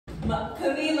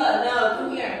Camila, no,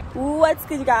 come here. What's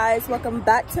good, you guys? Welcome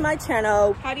back to my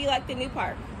channel. How do you like the new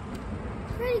park?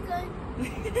 Pretty good.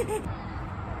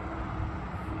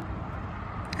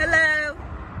 Hello.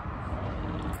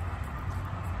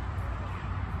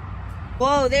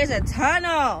 Whoa, there's a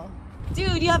tunnel.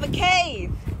 Dude, you have a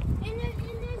cave. And there's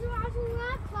also a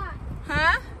rock climb.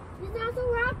 Huh? There's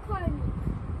also rock climbing.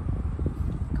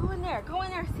 Go in there. Go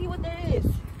in there. See what there is.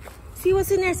 See what's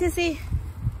in there, sissy.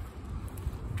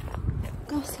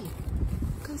 Go see.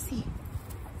 Go see.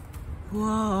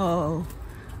 Whoa.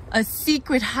 A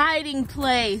secret hiding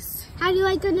place. How do you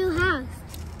like the new house?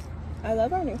 I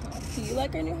love our new house. Do you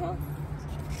like our new house?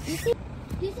 This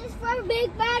is for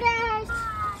big bad ass.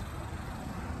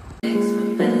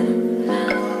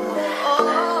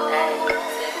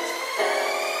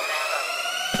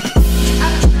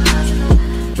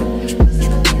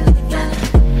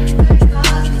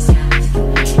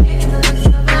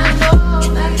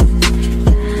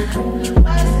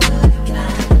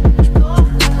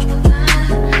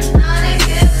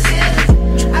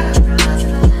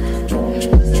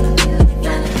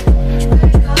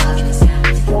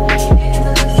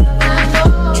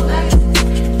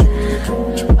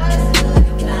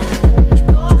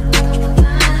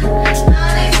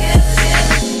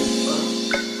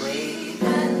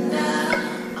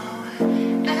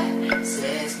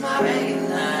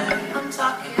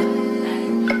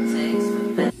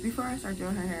 Before I start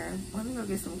doing her hair, let me go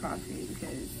get some coffee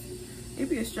because it'd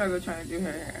be a struggle trying to do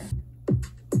her hair.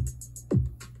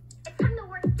 It's time to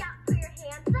work out for your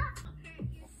hands up.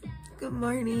 Good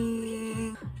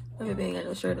morning. My baby ain't got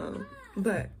no shirt on,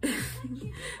 but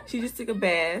she just took a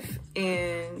bath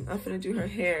and I'm finna do her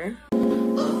hair.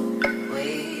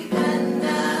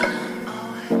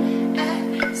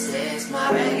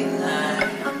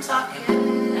 I'm talking.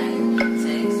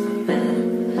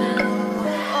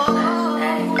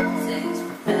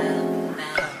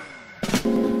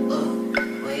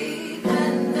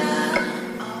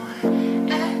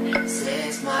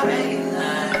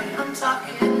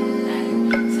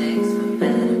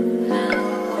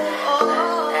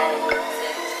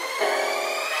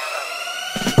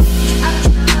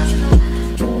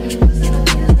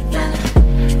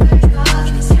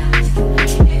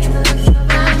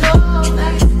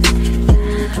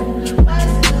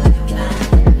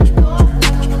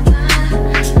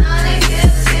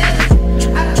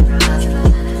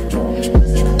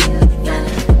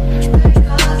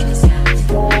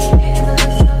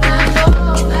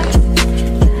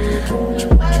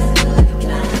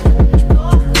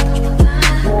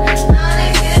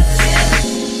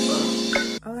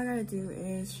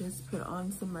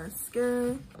 Some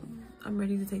mascara. I'm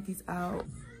ready to take these out.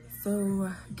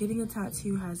 So getting a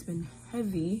tattoo has been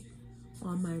heavy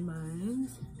on my mind.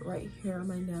 Right here on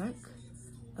my neck,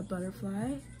 a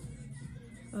butterfly,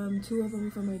 2 of them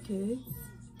for my kids.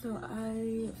 So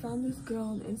I found this girl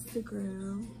on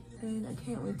Instagram and I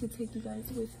can't wait to take you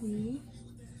guys with me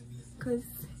because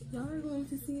y'all are going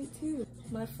to see it too.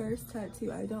 My first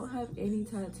tattoo. I don't have any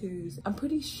tattoos. I'm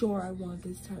pretty sure I want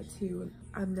this tattoo.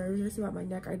 I'm nervous about my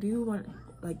neck. I do want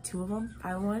like 2 of them.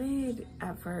 I wanted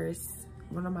at first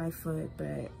one on my foot,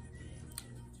 but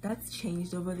that's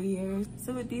changed over the years.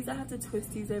 So with these, I have to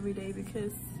twist these every day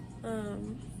because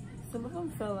some of them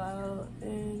fell out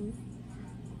and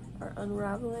are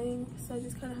unraveling. So I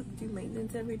just kind of have to do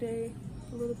maintenance every day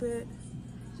a little bit.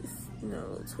 Just, you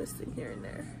know, twisting here and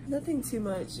there. Nothing too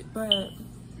much, but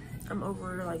I'm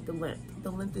over like the length.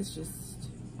 The length is just,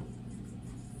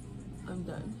 I'm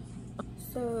done.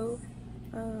 So,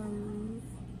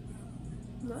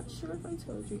 not sure if I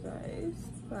told you guys,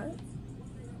 but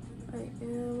I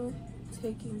am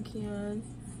taking Keon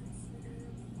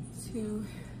to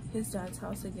his dad's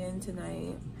house again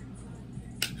tonight.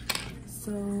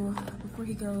 So before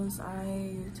he goes,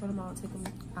 I told him I'll take him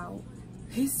out.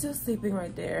 He's still sleeping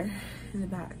right there in the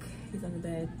back. He's on the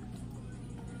bed.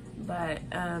 But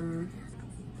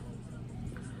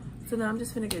so now I'm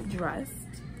just gonna get dressed.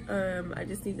 I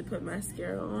just need to put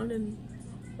mascara on and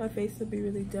my face will be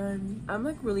really done. I'm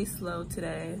like really slow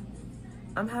today.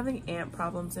 I'm having ant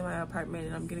problems in my apartment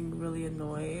and I'm getting really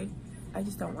annoyed. I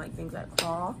just don't like things that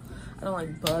crawl. I don't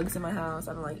like bugs in my house.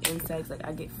 I don't like insects. Like,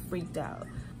 I get freaked out.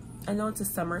 I know it's a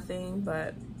summer thing,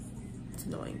 but it's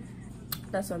annoying.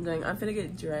 That's what I'm doing. I'm finna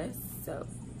get dressed, so.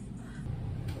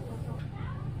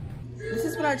 This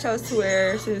is what I chose to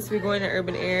wear since we're going to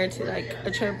Urban Air to like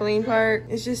a trampoline park.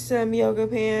 It's just some yoga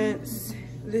pants,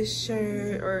 this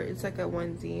shirt, or it's like a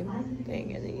onesie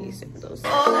thing, and then you sit with those.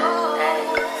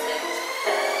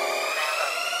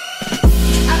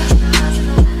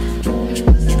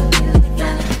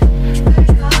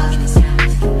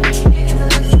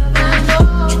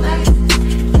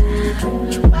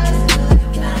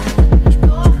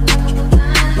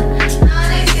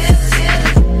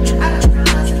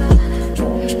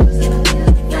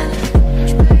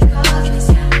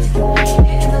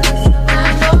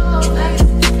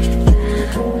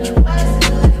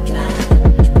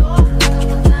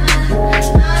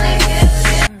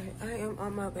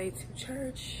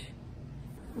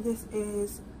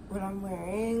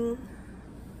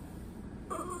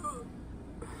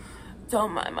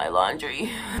 Don't mind my laundry.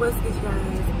 What's good, you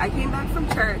guys? I came back from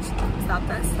church, stopped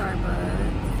at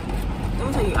Starbucks. Let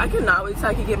me tell you, I cannot wait till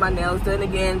I can get my nails done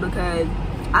again because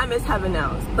I miss having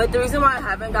nails. But the reason why I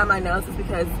haven't got my nails is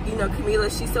because, you know, Camila,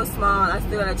 she's so small and I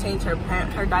still gotta change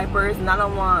her diapers, and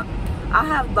I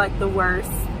have like the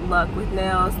worst luck with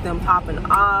nails, them popping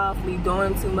off, me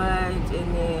doing too much,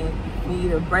 and then me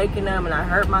either breaking them and I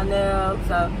hurt my nails.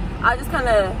 So I just kind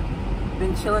of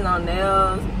been chilling on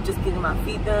nails, just getting my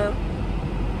feet done.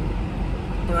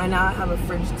 And right now I have a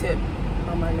French tip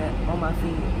on my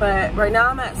feet. But right now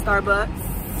I'm at Starbucks.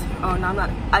 Oh no, I'm not.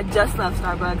 I just left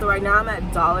Starbucks. So right now I'm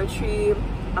at Dollar Tree.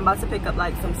 I'm about to pick up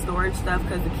like some storage stuff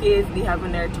because the kids be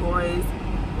having their toys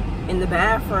in the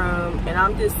bathroom, and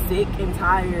I'm just sick and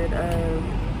tired of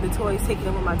the toys taking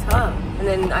over my tub. And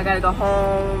then I gotta go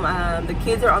home. The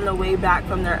kids are on the way back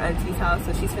from their auntie's house,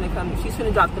 so she's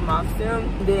gonna drop them off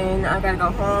soon. Then I gotta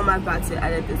go home. I've got to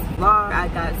edit this vlog. I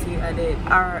got to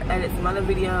edit some other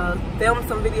videos, film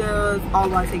some videos, all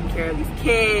while taking care of these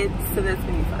kids. So that's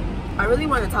gonna be fun. I really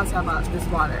want to talk to you about this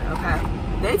water, okay?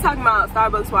 They talking about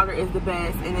Starbucks water is the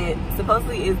best, and it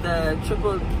supposedly is the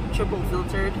triple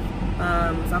filtered,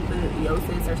 something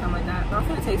Yosis or something like that. But I'm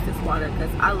gonna taste this water because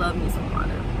I love me some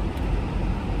water.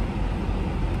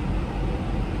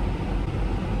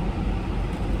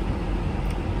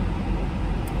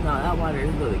 No, that water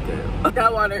is really good.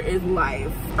 That water is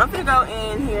life. I'm gonna go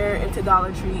in here into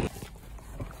Dollar Tree.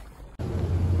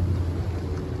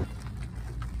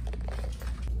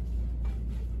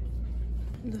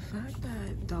 The fact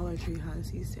that Dollar Tree has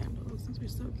these sandals, these are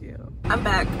so cute. I'm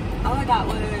back. All I got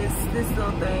was this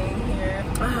little thing here.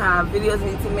 I have videos I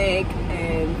need to make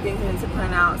and things I need to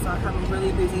print out, so I have a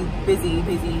really busy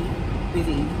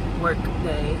work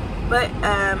day. But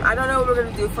I don't know what we're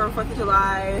gonna do for 4th of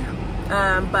July,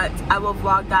 but I will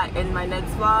vlog that in my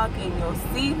next vlog and you'll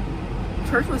see.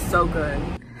 Church was so good.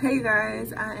 Hey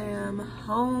guys, I am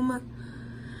home.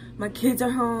 My kids are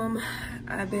home.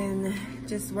 I've been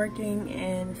just working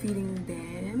and feeding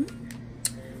them,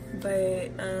 but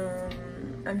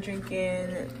I'm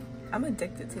drinking. I'm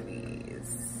addicted to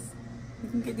these. You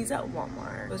can get these at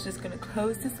Walmart. I was just gonna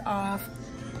close this off.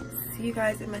 See you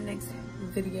guys in my next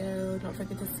video. Don't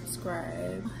forget to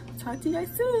subscribe. Talk to you guys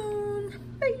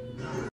soon. Bye.